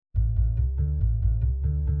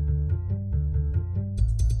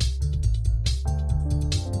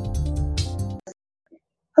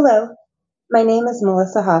Hello, my name is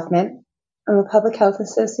Melissa Hoffman. I'm a public health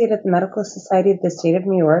associate at the Medical Society of the State of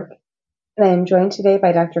New York, and I am joined today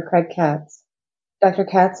by Dr. Craig Katz. Dr.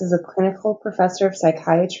 Katz is a clinical professor of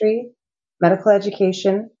psychiatry, medical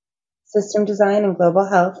education, system design, and global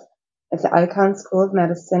health at the Icahn School of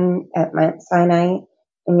Medicine at Mount Sinai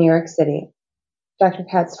in New York City. Dr.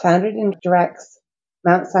 Katz founded and directs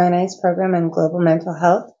Mount Sinai's program on global mental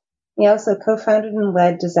health. He also co-founded and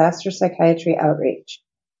led Disaster Psychiatry Outreach.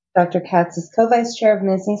 Dr. Katz is co-vice chair of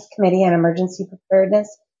NISNI's Committee on Emergency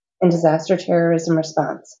Preparedness and Disaster Terrorism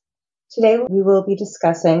Response. Today, we will be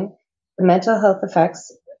discussing the mental health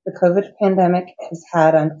effects the COVID pandemic has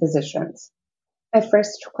had on physicians. My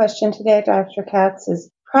first question today, Dr. Katz,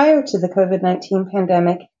 is prior to the COVID-19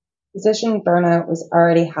 pandemic, physician burnout was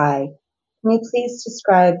already high. Can you please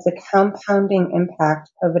describe the compounding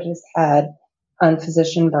impact COVID has had on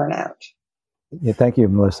physician burnout? Yeah, thank you,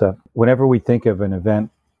 Melissa. Whenever we think of an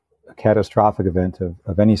event, a catastrophic event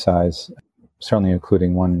of any size, certainly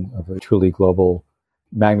including one of a truly global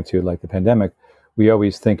magnitude like the pandemic, we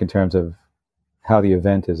always think in terms of how the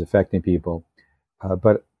event is affecting people.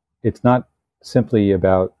 But it's not simply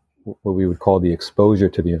about what we would call the exposure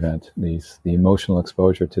to the event, the emotional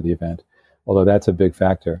exposure to the event, although that's a big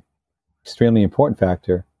factor. Extremely important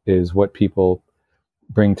factor is what people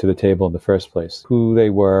bring to the table in the first place, who they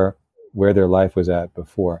were, where their life was at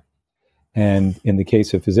before. And in the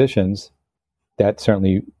case of physicians, that's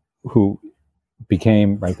certainly who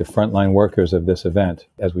became the frontline workers of this event,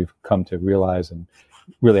 as we've come to realize and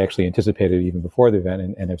really actually anticipated even before the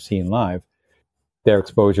event and have seen live. Their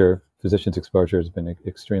exposure, physicians' exposure, has been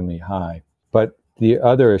extremely high. But the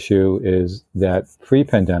other issue is that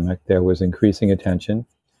pre-pandemic, there was increasing attention,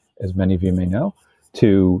 as many of you may know,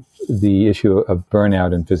 to the issue of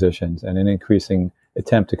burnout in physicians and an increasing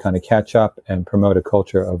attempt to kind of catch up and promote a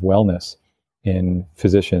culture of wellness in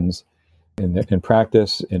physicians, in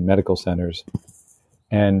practice, in medical centers.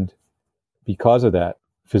 And because of that,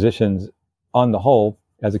 physicians on the whole,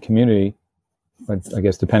 as a community, I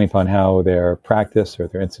guess depending upon how their practice or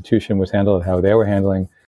their institution was handled, how they were handling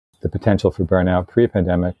the potential for burnout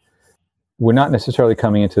pre-pandemic, were not necessarily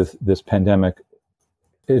coming into this pandemic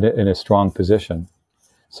in a strong position.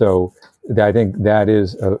 So I think that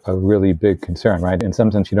is a really big concern, right? In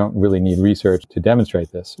some sense, you don't really need research to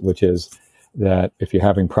demonstrate this, which is that if you're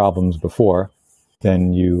having problems before,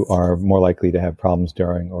 then you are more likely to have problems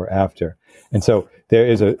during or after. And so there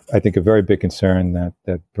is, I think, a very big concern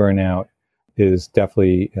that burnout is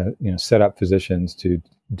definitely set up physicians to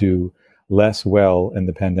do less well in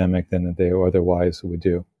the pandemic than they otherwise would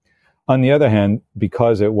do. On the other hand,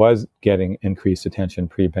 because it was getting increased attention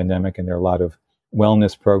pre-pandemic, and there are a lot of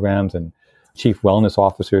wellness programs and chief wellness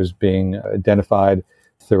officers being identified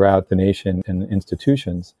throughout the nation and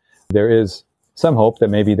institutions, there is some hope that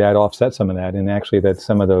maybe that offsets some of that, and actually that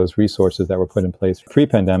some of those resources that were put in place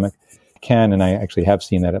pre-pandemic can, and I actually have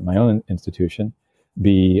seen that at my own institution,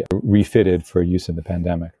 be refitted for use in the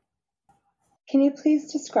pandemic. Can you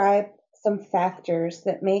please describe some factors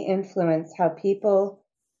that may influence how people,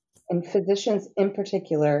 and physicians in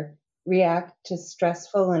particular, react to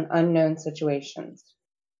stressful and unknown situations?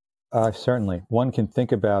 Certainly. One can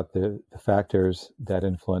think about the factors that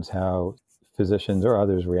influence how physicians or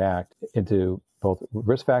others react into both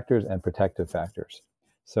risk factors and protective factors.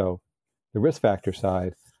 So the risk factor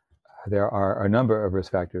side, there are a number of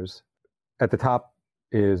risk factors. At the top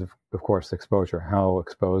is, of course, exposure, how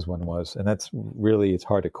exposed one was. And that's really, it's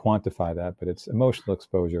hard to quantify that, but it's emotional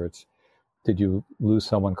exposure. It's, did you lose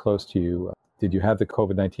someone close to you? Did you have the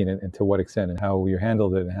COVID-19 and to what extent, and how you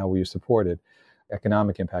handled it and how were you supported?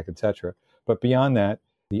 Economic impact, et cetera. But beyond that,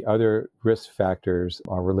 the other risk factors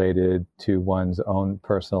are related to one's own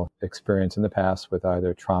personal experience in the past with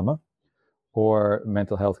either trauma or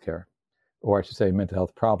mental health care, or I should say mental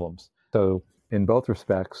health problems. So in both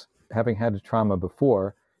respects, having had a trauma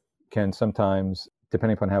before can sometimes,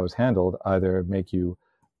 depending upon how it was handled, either make you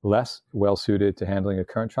less well-suited to handling a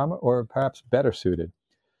current trauma or perhaps better suited.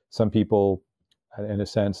 Some people, in a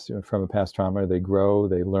sense, from a past trauma, they grow,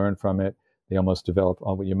 they learn from it. They almost develop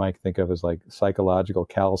what you might think of as like psychological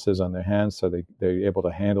calluses on their hands, so they're able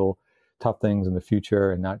to handle tough things in the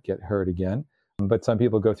future and not get hurt again. But some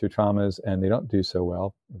people go through traumas and they don't do so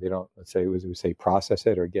well. They don't, let's say, process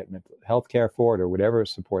it or get mental health care for it or whatever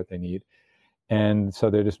support they need. And so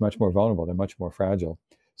they're just much more vulnerable. They're much more fragile.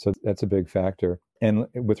 So that's a big factor. And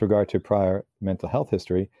with regard to prior mental health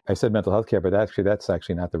history, I said mental health care, but that's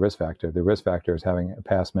actually not the risk factor. The risk factor is having a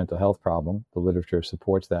past mental health problem. The literature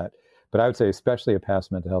supports that. But I would say especially a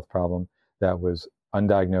past mental health problem that was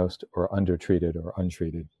undiagnosed or undertreated or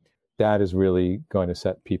untreated. That is really going to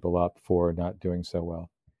set people up for not doing so well.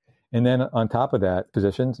 And then on top of that,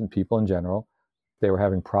 physicians and people in general, they were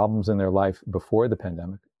having problems in their life before the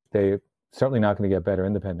pandemic. They're certainly not going to get better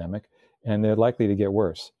in the pandemic, and they're likely to get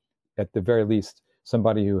worse. At the very least,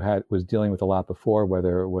 somebody who was dealing with a lot before,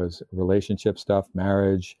 whether it was relationship stuff,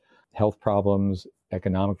 marriage, health problems,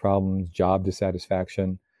 economic problems, job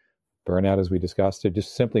dissatisfaction, burnout, as we discussed, they're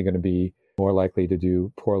just simply going to be more likely to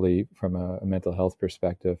do poorly from a mental health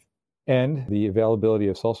perspective. And the availability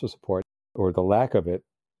of social support, or the lack of it,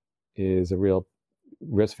 is a real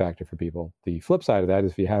risk factor for people. The flip side of that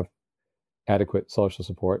is if you have adequate social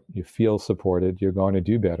support, you feel supported, you're going to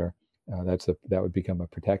do better. That would become a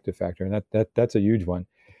protective factor, and that's a huge one.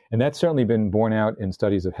 And that's certainly been borne out in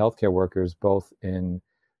studies of healthcare workers, both in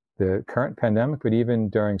the current pandemic, but even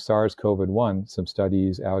during SARS-CoV-1, some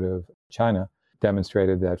studies out of China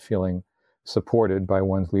demonstrated that feeling supported by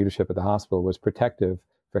one's leadership at the hospital was protective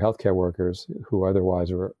for healthcare workers who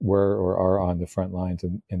otherwise were or are on the front lines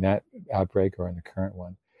in that outbreak or in the current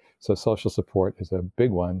one. So social support is a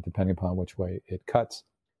big one, depending upon which way it cuts.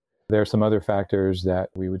 There are some other factors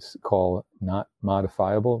that we would call not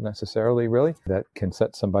modifiable necessarily, really, that can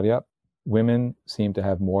set somebody up. Women seem to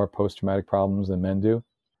have more post-traumatic problems than men do.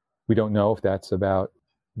 We don't know if that's about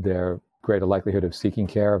their greater likelihood of seeking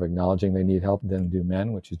care, of acknowledging they need help than do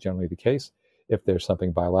men, which is generally the case, if there's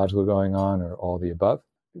something biological going on or all the above.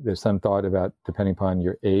 There's some thought about, depending upon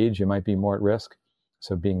your age, you might be more at risk.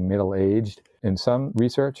 So being middle-aged in some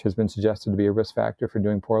research has been suggested to be a risk factor for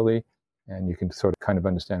doing poorly. And you can sort of kind of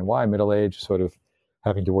understand why. Middle age, sort of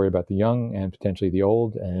having to worry about the young and potentially the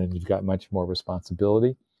old, and you've got much more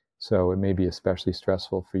responsibility. So it may be especially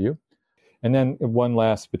stressful for you. And then one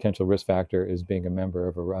last potential risk factor is being a member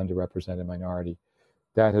of an underrepresented minority.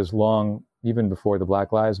 That has long, even before the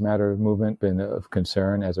Black Lives Matter movement, been of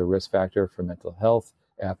concern as a risk factor for mental health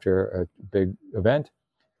after a big event.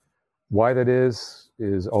 Why that is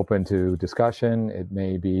open to discussion. It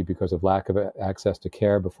may be because of lack of access to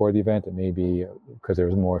care before the event. It may be because there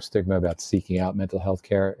was more stigma about seeking out mental health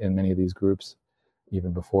care in many of these groups,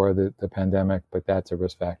 even before the pandemic, but that's a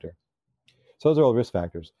risk factor. So those are all risk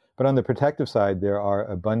factors. But on the protective side, there are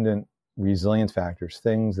abundant resilience factors,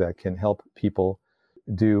 things that can help people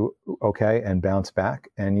do okay and bounce back,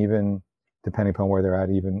 and even, depending upon where they're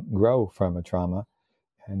at, even grow from a trauma.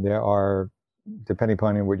 And there are, depending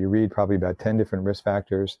upon what you read, probably about 10 different risk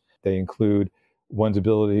factors. They include one's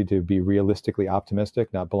ability to be realistically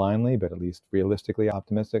optimistic, not blindly, but at least realistically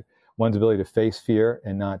optimistic. One's ability to face fear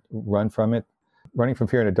and not run from it. Running from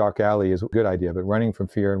fear in a dark alley is a good idea, but running from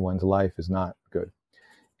fear in one's life is not good.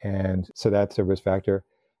 And so that's a risk factor.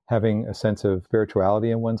 Having a sense of spirituality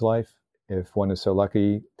in one's life, if one is so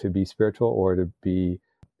lucky to be spiritual or to be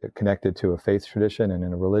connected to a faith tradition and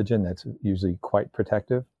in a religion, that's usually quite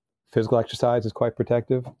protective. Physical exercise is quite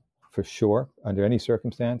protective, for sure, under any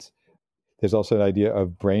circumstance. There's also an idea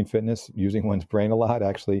of brain fitness, using one's brain a lot,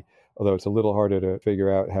 actually, although it's a little harder to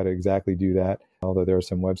figure out how to exactly do that, although there are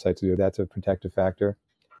some websites to do it. That's a protective factor.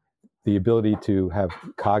 The ability to have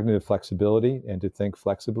cognitive flexibility and to think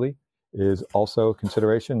flexibly is also a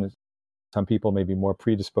consideration. Some people may be more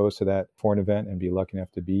predisposed to that for an event and be lucky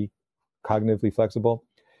enough to be cognitively flexible.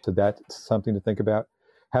 So that's something to think about.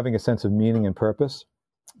 Having a sense of meaning and purpose,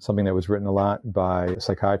 something that was written a lot by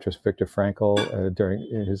psychiatrist Viktor Frankl during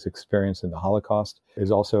his experience in the Holocaust, is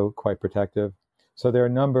also quite protective. So there are a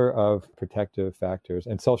number of protective factors,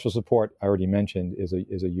 and social support, I already mentioned, is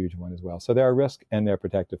a huge one as well. So there are risk and there are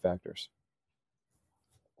protective factors.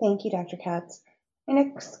 Thank you, Dr. Katz. My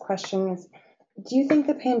next question is, do you think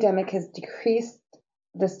the pandemic has decreased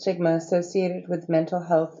the stigma associated with mental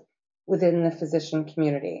health within the physician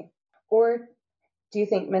community? Or do you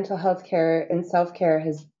think mental health care and self-care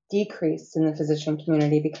has decreased in the physician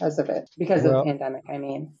community because of it? Because of the pandemic, I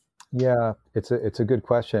mean. Yeah, it's a good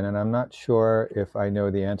question, and I'm not sure if I know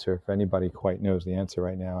the answer, if anybody quite knows the answer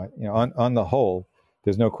right now. On the whole,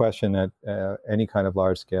 there's no question that any kind of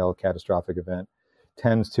large-scale catastrophic event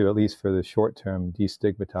tends to, at least for the short term,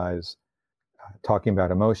 destigmatize talking about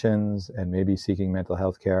emotions and maybe seeking mental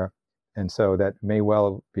health care. And so that may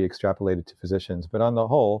well be extrapolated to physicians. But on the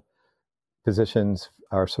whole, physicians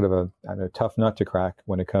are sort of a tough nut to crack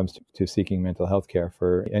when it comes to seeking mental health care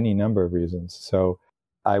for any number of reasons. So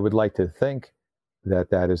I would like to think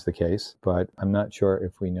that that is the case, but I'm not sure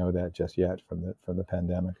if we know that just yet from the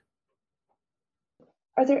pandemic.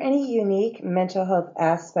 Are there any unique mental health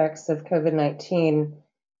aspects of COVID-19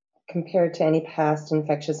 compared to any past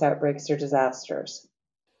infectious outbreaks or disasters?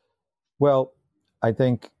 Well, I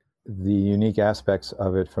think the unique aspects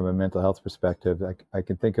of it from a mental health perspective, I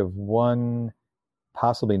can think of one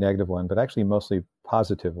possibly negative one, but actually mostly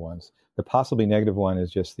positive ones. The possibly negative one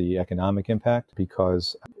is just the economic impact,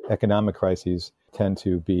 because economic crises tend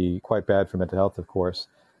to be quite bad for mental health, of course,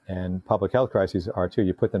 and public health crises are too.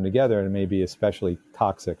 You put them together and it may be especially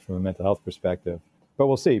toxic from a mental health perspective. But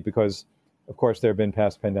we'll see, because, of course, there have been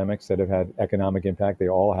past pandemics that have had economic impact. They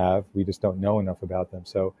all have. We just don't know enough about them.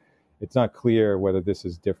 So it's not clear whether this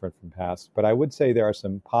is different from past. But I would say there are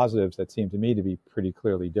some positives that seem to me to be pretty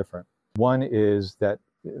clearly different. One is that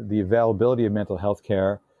the availability of mental health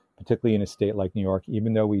care, particularly in a state like New York,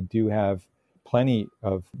 even though we do have plenty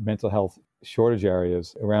of mental health shortage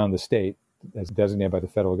areas around the state, as designated by the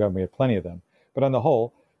federal government, we have plenty of them. But on the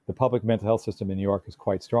whole, the public mental health system in New York is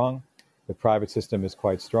quite strong. The private system is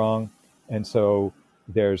quite strong. And so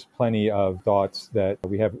there's plenty of thoughts that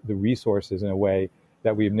we have the resources in a way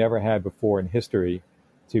that we've never had before in history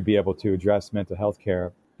to be able to address mental health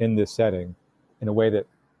care in this setting in a way that,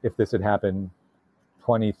 if this had happened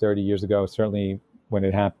 20, 30 years ago, certainly when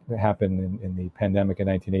it happened in the pandemic in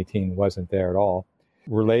 1918, wasn't there at all.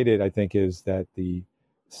 Related, I think, is that the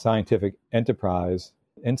scientific enterprise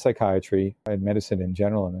in psychiatry and medicine in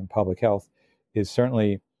general and in public health is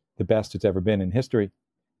certainly the best it's ever been in history.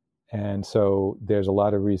 And so there's a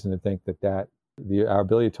lot of reason to think that our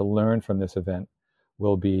ability to learn from this event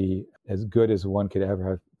will be as good as one could ever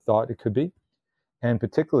have thought it could be. And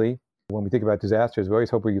particularly when we think about disasters, we always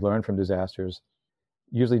hope we learn from disasters.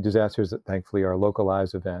 Usually disasters, thankfully, are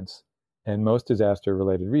localized events. And most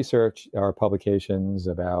disaster-related research are publications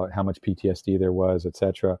about how much PTSD there was, et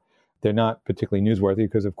cetera. They're not particularly newsworthy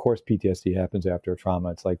because, of course, PTSD happens after a trauma.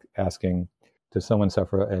 It's like asking, does someone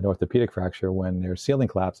suffer an orthopedic fracture when their ceiling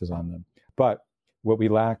collapses on them? But what we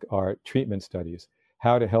lack are treatment studies,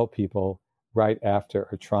 how to help people right after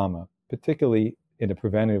a trauma, particularly in a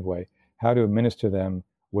preventative way, how to administer them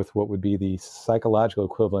with what would be the psychological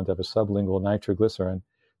equivalent of a sublingual nitroglycerin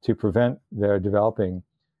to prevent their developing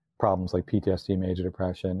problems like PTSD, major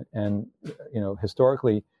depression. And,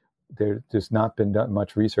 historically, there's not been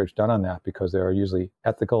much research done on that because there are usually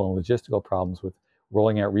ethical and logistical problems with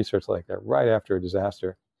rolling out research like that right after a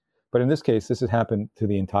disaster. But in this case, this has happened to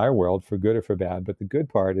the entire world, for good or for bad. But the good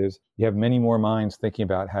part is you have many more minds thinking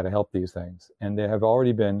about how to help these things. And there have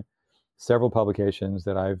already been several publications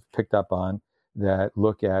that I've picked up on that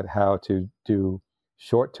look at how to do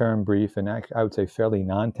short-term, brief, and I would say fairly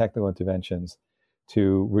non-technical interventions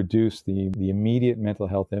to reduce the immediate mental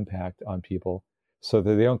health impact on people so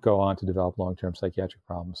that they don't go on to develop long-term psychiatric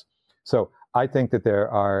problems. So I think that there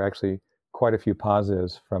are actually quite a few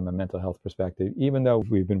positives from a mental health perspective. Even though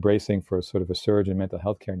we've been bracing for sort of a surge in mental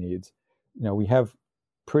health care needs, we have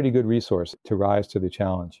pretty good resource to rise to the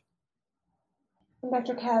challenge.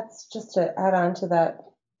 Dr. Katz, just to add on to that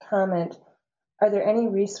comment, are there any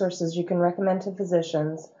resources you can recommend to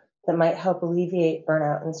physicians that might help alleviate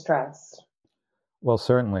burnout and stress? Well,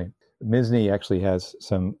 certainly. MSSNY actually has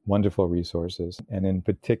some wonderful resources. And in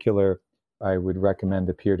particular, I would recommend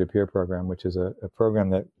the peer-to-peer program, which is a program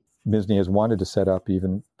that MSSNY has wanted to set up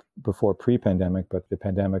even before pre-pandemic, but the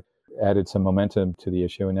pandemic added some momentum to the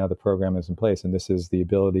issue, and now the program is in place. And this is the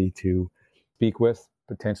ability to speak with,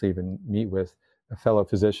 potentially even meet with, a fellow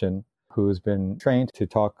physician who has been trained to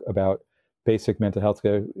talk about basic mental health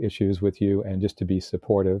issues with you and just to be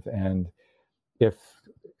supportive. And if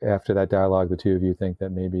after that dialogue, the two of you think that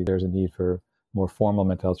maybe there's a need for more formal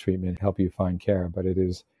mental health treatment, help you find care. But it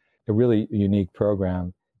is a really unique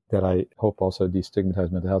program that I hope also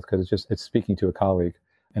destigmatize mental health, because it's speaking to a colleague,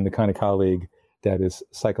 and the kind of colleague that is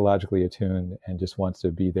psychologically attuned and just wants to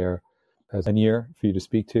be there as an ear for you to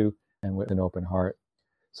speak to and with an open heart.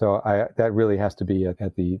 So that really has to be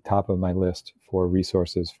at the top of my list for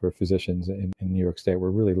resources for physicians in New York State. We're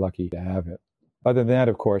really lucky to have it. Other than that,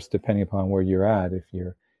 of course, depending upon where you're at, if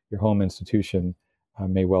your home institution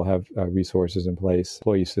may well have resources in place,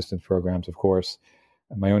 employee assistance programs, of course.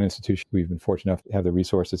 At my own institution, we've been fortunate enough to have the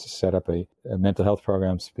resources to set up a mental health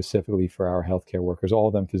program specifically for our healthcare workers, all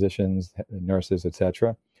of them physicians, nurses, et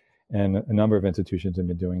cetera. And a number of institutions have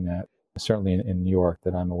been doing that, certainly in New York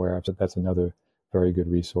that I'm aware of. So that's another very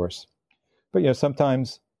good resource. But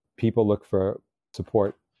sometimes people look for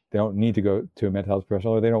support. They don't need to go to a mental health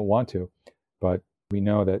professional, or they don't want to. But we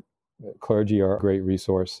know that clergy are a great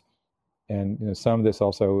resource. And some of this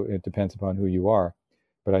also, it depends upon who you are.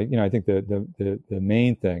 But I think the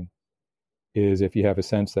main thing is, if you have a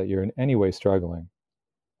sense that you're in any way struggling,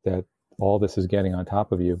 that all this is getting on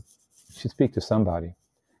top of you, you should speak to somebody.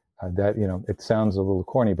 It sounds a little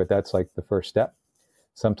corny, but that's like the first step.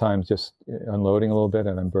 Sometimes just unloading a little bit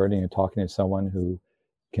and unburdening and talking to someone who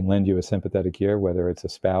can lend you a sympathetic ear, whether it's a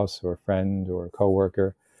spouse or a friend or a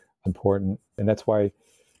coworker, important. And that's why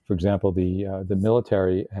For example, the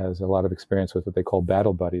military has a lot of experience with what they call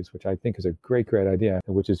battle buddies, which I think is a great idea,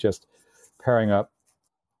 which is just pairing up,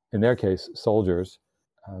 in their case, soldiers,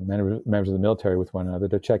 members of the military with one another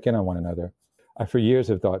to check in on one another. I, for years,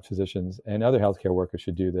 have thought physicians and other healthcare workers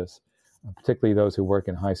should do this, particularly those who work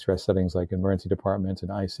in high-stress settings like emergency departments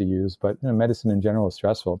and ICUs. But medicine in general is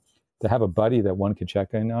stressful. To have a buddy that one could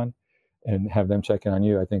check in on and have them check in on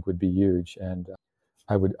you, I think would be huge. And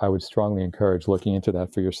I would strongly encourage looking into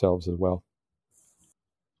that for yourselves as well.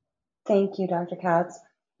 Thank you, Dr. Katz,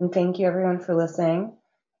 and thank you everyone for listening.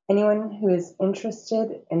 Anyone who is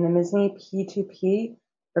interested in the MSSNY P2P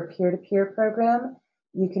or peer-to-peer program,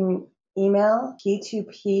 you can email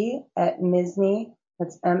p2p@mssny,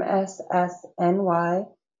 that's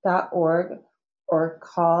mssny.org, or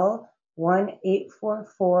call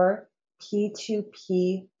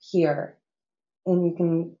 1-844-P2P-PEER. And you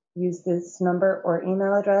can use this number or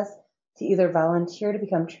email address to either volunteer to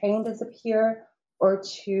become trained as a peer or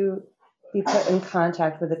to be put in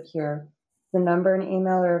contact with a peer. The number and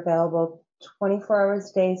email are available 24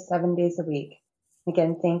 hours a day, 7 days a week.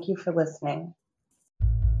 Again, thank you for listening.